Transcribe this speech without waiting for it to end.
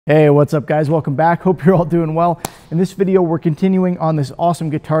Hey, what's up guys? Welcome back. Hope you're all doing well. In this video, we're continuing on this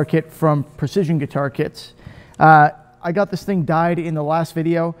awesome guitar kit from Precision Guitar Kits. I got this thing dyed in the last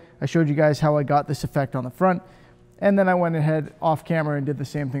video. I showed you guys how I got this effect on the front, and then I went ahead off camera and did the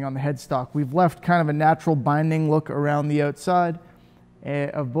same thing on the headstock. We've left kind of a natural binding look around the outside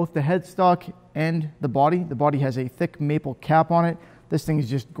of both the headstock and the body. The body has a thick maple cap on it. This thing is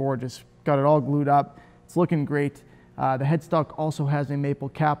just gorgeous. Got it all glued up. It's looking great. The headstock also has a maple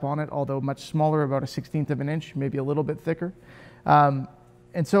cap on it, although much smaller, about a 1/16 of an inch, maybe a little bit thicker.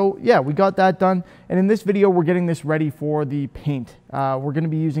 And so, yeah, we got that done. And in this video, we're getting this ready for the paint. We're going to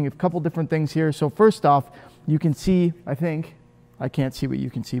be using a couple different things here. So first off, you can see, I can't see what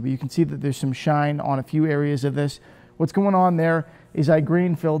you can see, but you can see that there's some shine on a few areas of this. What's going on there is I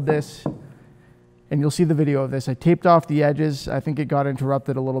green filled this, and you'll see the video of this. I taped off the edges. I think it got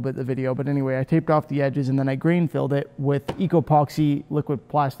interrupted a little bit, the video, but anyway, I taped off the edges and then I green filled it with epoxy liquid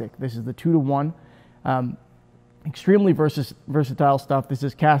plastic. This is the 2-to-1. Extremely versatile stuff. This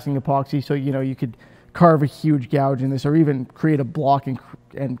is casting epoxy, so you could carve a huge gouge in this, or even create a block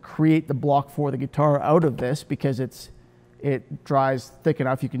and create the block for the guitar out of this, because it dries thick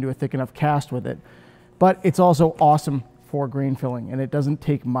enough. You can do a thick enough cast with it. But it's also awesome for green filling, and it doesn't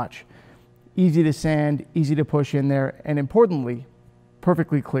take much. Easy to sand, easy to push in there, and importantly,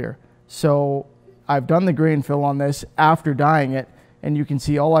 perfectly clear. So I've done the grain fill on this after dyeing it, and you can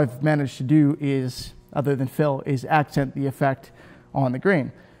see all I've managed to do is, other than fill, is accent the effect on the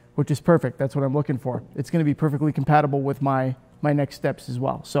grain, which is perfect. That's what I'm looking for. It's going to be perfectly compatible with my next steps as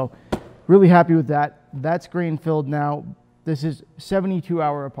well. So really happy with that. That's grain filled now. This is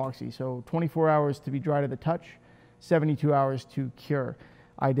 72-hour epoxy, so 24 hours to be dry to the touch, 72 hours to cure.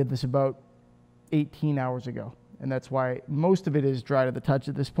 I did this about 18 hours ago, and that's why most of it is dry to the touch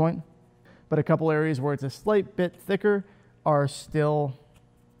at this point. But a couple areas where it's a slight bit thicker are still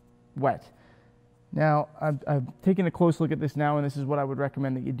wet. Now, I've taken a close look at this now, and this is what I would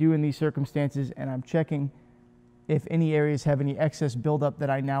recommend that you do in these circumstances, and I'm checking if any areas have any excess buildup that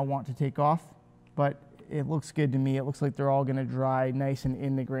I now want to take off, but it looks good to me. It looks like they're all going to dry nice and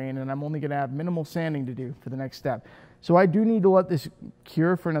in the grain, and I'm only going to have minimal sanding to do for the next step. So I do need to let this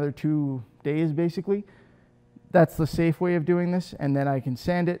cure for another 2 days, basically. That's the safe way of doing this, and then I can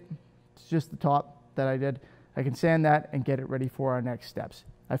sand it. It's just the top that I did. I can sand that and get it ready for our next steps.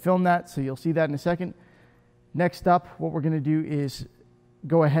 I filmed that, so you'll see that in a second. Next up, what we're going to do is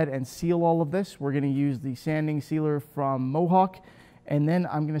go ahead and seal all of this. We're going to use the sanding sealer from Mohawk, and then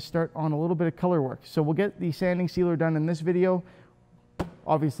I'm going to start on a little bit of color work. So we'll get the sanding sealer done in this video,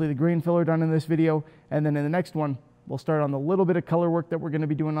 obviously the grain filler done in this video, and then in the next one, we'll start on the little bit of color work that we're going to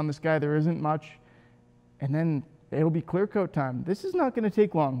be doing on this guy. There isn't much, and then it'll be clear coat time. This is not going to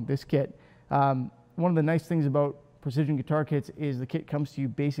take long, this kit. One of the nice things about Precision Guitar Kits is the kit comes to you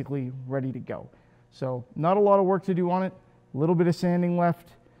basically ready to go. So not a lot of work to do on it, a little bit of sanding left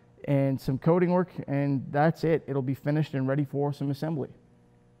and some coating work, and that's it. It'll be finished and ready for some assembly.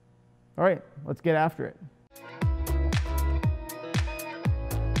 All right, let's get after it.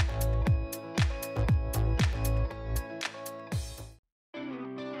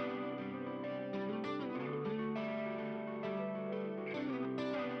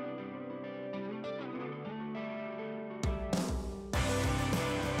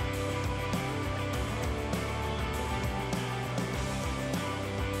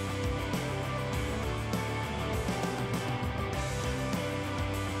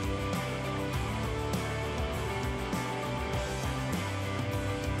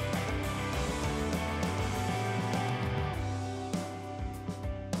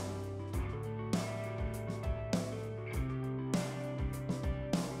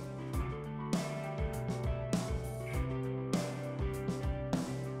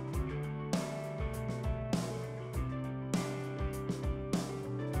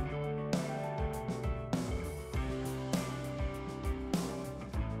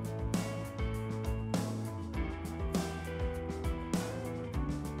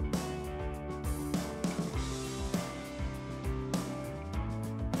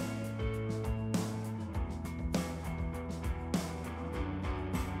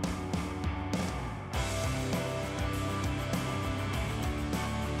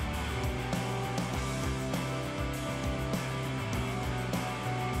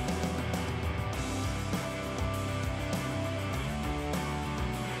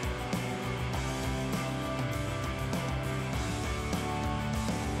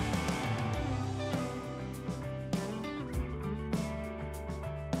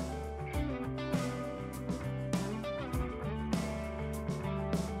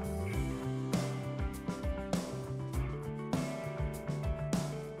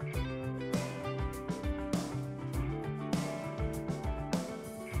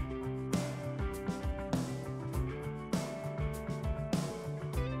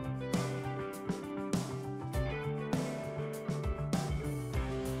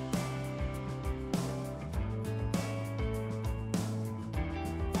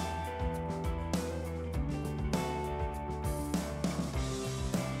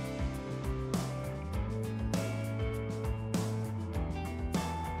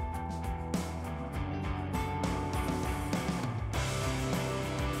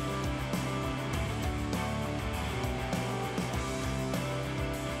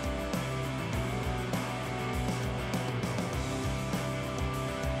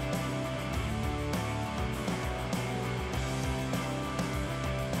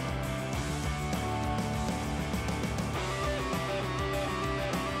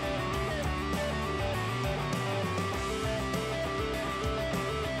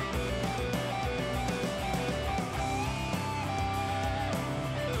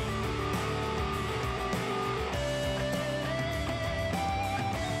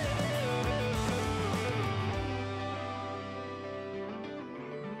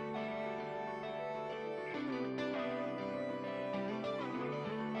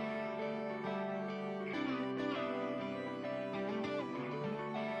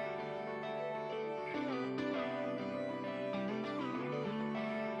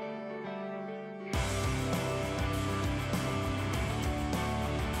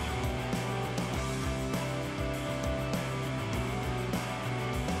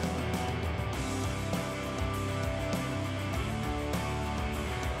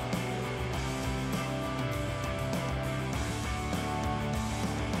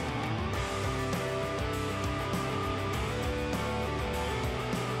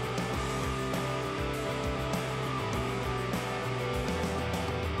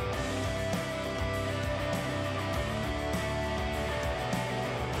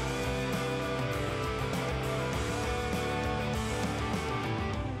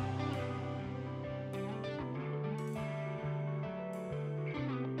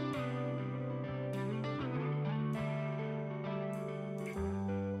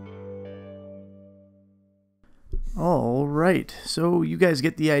 All right, so you guys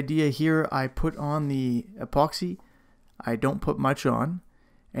get the idea here. I put on the epoxy. I don't put much on,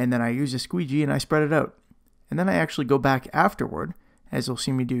 and then I use a squeegee and I spread it out. And then I actually go back afterward, as you'll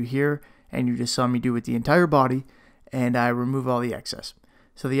see me do here, and you just saw me do with the entire body, and I remove all the excess.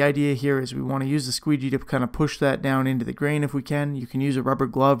 So the idea here is we want to use the squeegee to kind of push that down into the grain if we can. You can use a rubber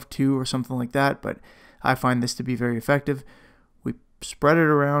glove too or something like that, but I find this to be very effective. We spread it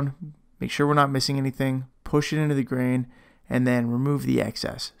around, make sure we're not missing anything, push it into the grain, and then remove the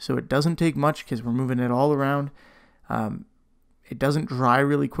excess. So it doesn't take much because we're moving it all around. It doesn't dry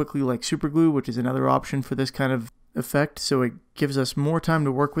really quickly like super glue, which is another option for this kind of effect. So it gives us more time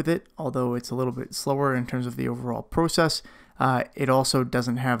to work with it, although it's a little bit slower in terms of the overall process. It also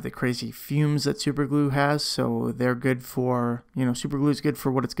doesn't have the crazy fumes that super glue has, so they're good for, super glue is good for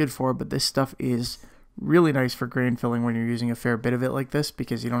what it's good for, but this stuff is really nice for grain filling when you're using a fair bit of it like this,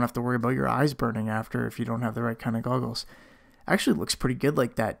 because you don't have to worry about your eyes burning after if you don't have the right kind of goggles. Actually, it looks pretty good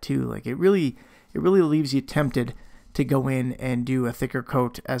like that too. Like it really leaves you tempted to go in and do a thicker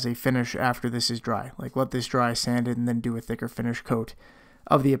coat as a finish after this is dry. Like let this dry, sand it, and then do a thicker finish coat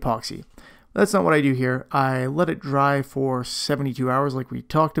of the epoxy. That's not what I do here. I let it dry for 72 hours like we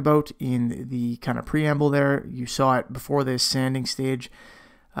talked about in the kind of preamble there. You saw it before this sanding stage.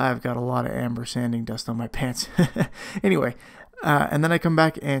 I've got a lot of amber sanding dust on my pants. Anyway, and then I come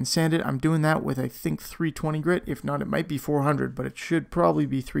back and sand it. I'm doing that with, I think, 320 grit. If not, it might be 400, but it should probably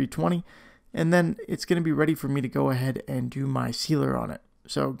be 320. And then it's going to be ready for me to go ahead and do my sealer on it.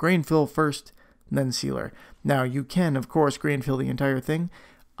 So grain fill first, then sealer. Now you can, of course, grain fill the entire thing.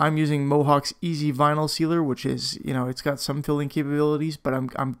 I'm using Mohawk's Easy Vinyl Sealer, which is, it's got some filling capabilities, but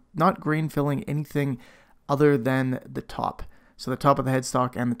I'm not grain filling anything other than the top. So the top of the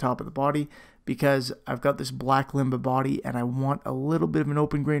headstock and the top of the body, because I've got this black Limba body and I want a little bit of an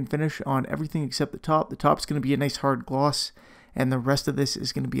open grain finish on everything except the top. The top's going to be a nice hard gloss, and the rest of this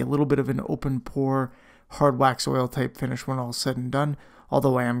is going to be a little bit of an open pore, hard wax oil type finish when all's said and done,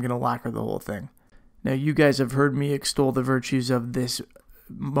 although I am going to lacquer the whole thing. Now, you guys have heard me extol the virtues of this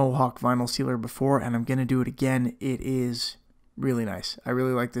Mohawk vinyl sealer before, and I'm going to do it again. It is really nice. I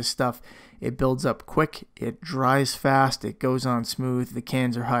really like this stuff. It builds up quick, it dries fast, it goes on smooth, the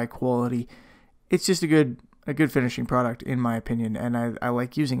cans are high quality. It's just a good finishing product in my opinion, and I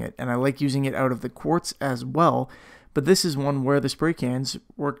like using it. And I like using it out of the quartz as well, but this is one where the spray cans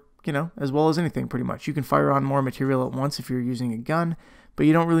work, as well as anything pretty much. You can fire on more material at once if you're using a gun, but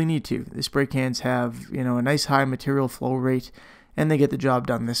you don't really need to. The spray cans have, a nice high material flow rate, and they get the job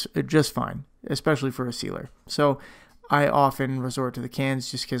done just fine, especially for a sealer. So I often resort to the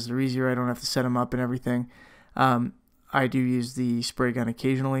cans just because they're easier. I don't have to set them up and everything. I do use the spray gun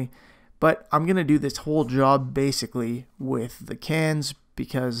occasionally, but I'm going to do this whole job basically with the cans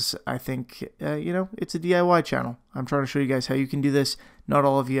because I think, it's a DIY channel. I'm trying to show you guys how you can do this. Not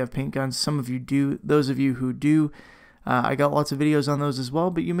all of you have paint guns. Some of you do. Those of you who do, I got lots of videos on those as well,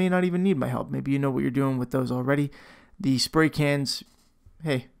 but you may not even need my help. Maybe you know what you're doing with those already. The spray cans,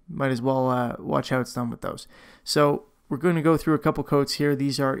 hey, might as well watch how it's done with those. So we're going to go through a couple coats here.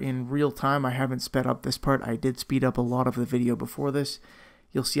 These are in real time. I haven't sped up this part. I did speed up a lot of the video before this.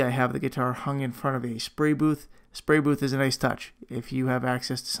 You'll see I have the guitar hung in front of a spray booth. Spray booth is a nice touch. If you have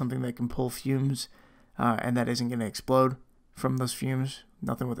access to something that can pull fumes and that isn't going to explode from those fumes,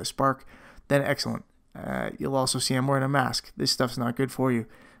 nothing with a spark, then excellent. You'll also see I'm wearing a mask. This stuff's not good for you.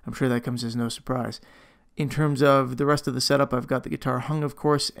 I'm sure that comes as no surprise. In terms of the rest of the setup, I've got the guitar hung, of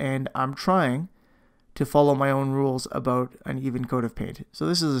course, and I'm trying to follow my own rules about an even coat of paint. So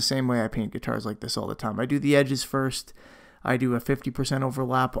this is the same way I paint guitars like this all the time. I do the edges first. I do a 50%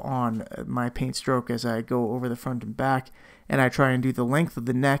 overlap on my paint stroke as I go over the front and back, and I try and do the length of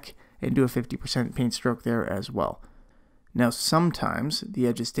the neck and do a 50% paint stroke there as well. Now sometimes the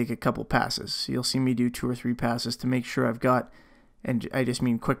edges take a couple passes, so you'll see me do 2 or 3 passes to make sure I've got, and I just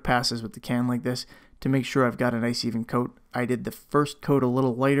mean quick passes with the can like this, to make sure I've got a nice even coat. I did the first coat a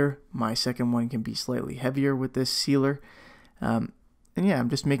little lighter. My second one can be slightly heavier with this sealer. And yeah, I'm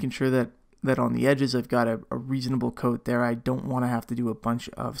just making sure that on the edges I've got a reasonable coat there. I don't want to have to do a bunch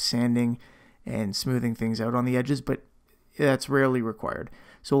of sanding and smoothing things out on the edges, but that's rarely required.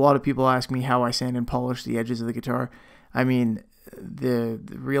 So a lot of people ask me how I sand and polish the edges of the guitar. I mean, the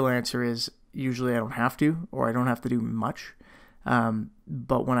real answer is usually I don't have to, or I don't have to do much.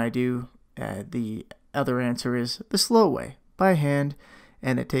 But when I do, the other answer is the slow way, by hand,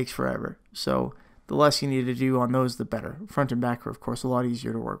 and it takes forever. So the less you need to do on those, the better. Front and back are, of course, a lot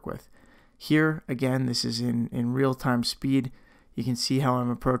easier to work with. Here, again, this is in real-time speed. You can see how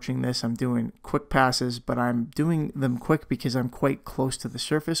I'm approaching this. I'm doing quick passes, but I'm doing them quick because I'm quite close to the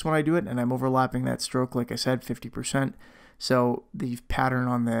surface when I do it, and I'm overlapping that stroke, like I said, 50%. So the pattern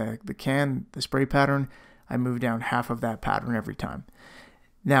on the can, the spray pattern, I move down half of that pattern every time.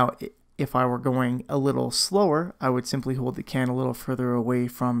 Now, if I were going a little slower, I would simply hold the can a little further away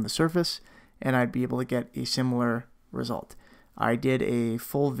from the surface, and I'd be able to get a similar result. I did a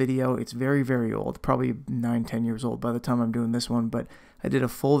full video. It's very, very old, probably 9-10 years old by the time I'm doing this one, but I did a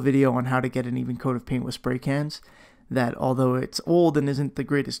full video on how to get an even coat of paint with spray cans that, although it's old and isn't the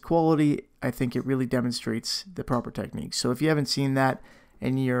greatest quality, I think it really demonstrates the proper technique. So if you haven't seen that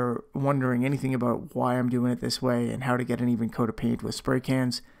and you're wondering anything about why I'm doing it this way and how to get an even coat of paint with spray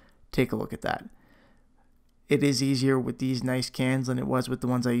cans, take a look at that. It is easier with these nice cans than it was with the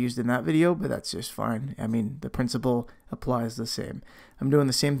ones I used in that video, but that's just fine. I mean, the principle applies the same. I'm doing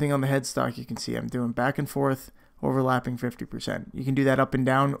the same thing on the headstock. You can see I'm doing back and forth, overlapping 50%. You can do that up and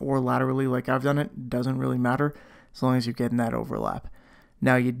down or laterally like I've done it. It doesn't really matter as long as you're getting that overlap.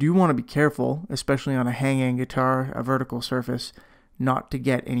 Now, you do want to be careful, especially on a hanging guitar, a vertical surface, not to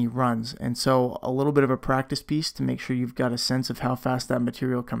get any runs. And so a little bit of a practice piece to make sure you've got a sense of how fast that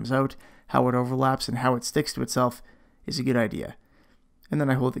material comes out, how it overlaps, and how it sticks to itself is a good idea. And then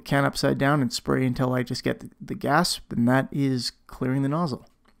I hold the can upside down and spray until I just get the gasp, and that is clearing the nozzle.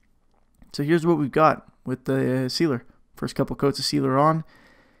 So here's what we've got with the sealer. First couple coats of sealer on.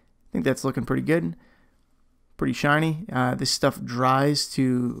 I think that's looking pretty good. Pretty shiny. This stuff dries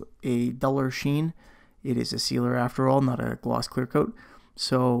to a duller sheen. It is a sealer after all, not a gloss clear coat.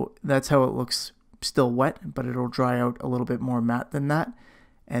 So that's how it looks still wet, but it'll dry out a little bit more matte than that.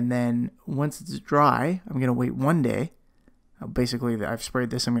 And then once it's dry, I'm going to wait 1 day. Basically, I've sprayed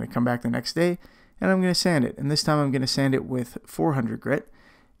this. I'm going to come back the next day, and I'm going to sand it. And this time I'm going to sand it with 400 grit.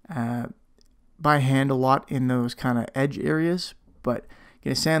 By hand a lot in those kind of edge areas, but I'm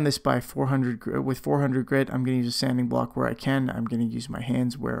going to sand this by 400 with 400 grit. I'm going to use a sanding block where I can. I'm going to use my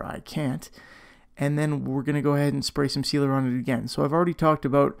hands where I can't. And then we're going to go ahead and spray some sealer on it again. So I've already talked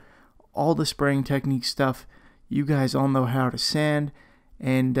about all the spraying technique stuff. You guys all know how to sand,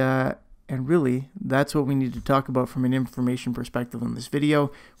 and really that's what we need to talk about from an information perspective in this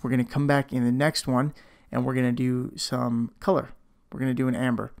video. We're going to come back in the next one, and we're going to do some color. We're going to do an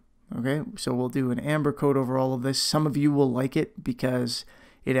amber. Okay, so we'll do an amber coat over all of this. Some of you will like it because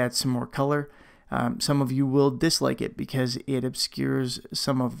it adds some more color. Some of you will dislike it because it obscures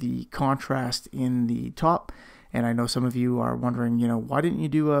some of the contrast in the top. And I know some of you are wondering, why didn't you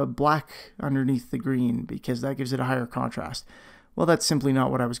do a black underneath the green? Because that gives it a higher contrast. Well, that's simply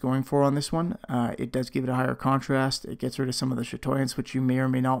not what I was going for on this one. It does give it a higher contrast. It gets rid of some of the chatoyance, which you may or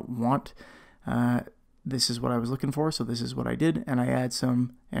may not want. This is what I was looking for, so this is what I did. And I add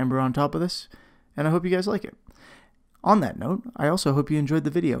some amber on top of this, and I hope you guys like it. On that note, I also hope you enjoyed the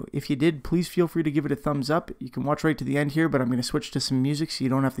video. If you did, please feel free to give it a thumbs up. You can watch right to the end here, but I'm going to switch to some music so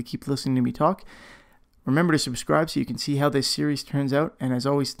you don't have to keep listening to me talk. Remember to subscribe so you can see how this series turns out. And as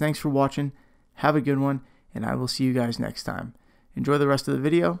always, thanks for watching. Have a good one, and I will see you guys next time. Enjoy the rest of the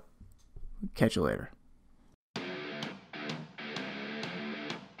video. Catch you later.